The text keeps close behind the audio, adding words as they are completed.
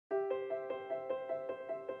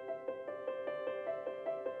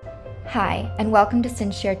Hi, and welcome to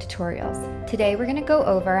SynShare Tutorials. Today we're going to go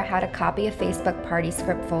over how to copy a Facebook party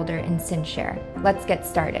script folder in SynShare. Let's get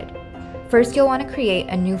started. First, you'll want to create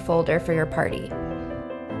a new folder for your party.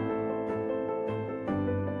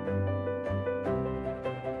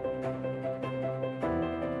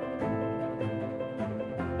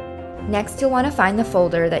 Next, you'll want to find the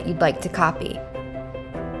folder that you'd like to copy.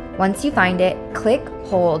 Once you find it, click,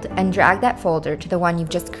 hold, and drag that folder to the one you've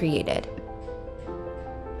just created.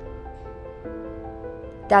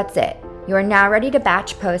 That's it. You are now ready to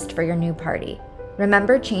batch post for your new party.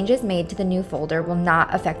 Remember, changes made to the new folder will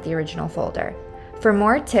not affect the original folder. For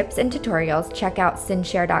more tips and tutorials, check out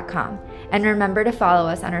synshare.com, and remember to follow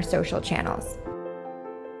us on our social channels.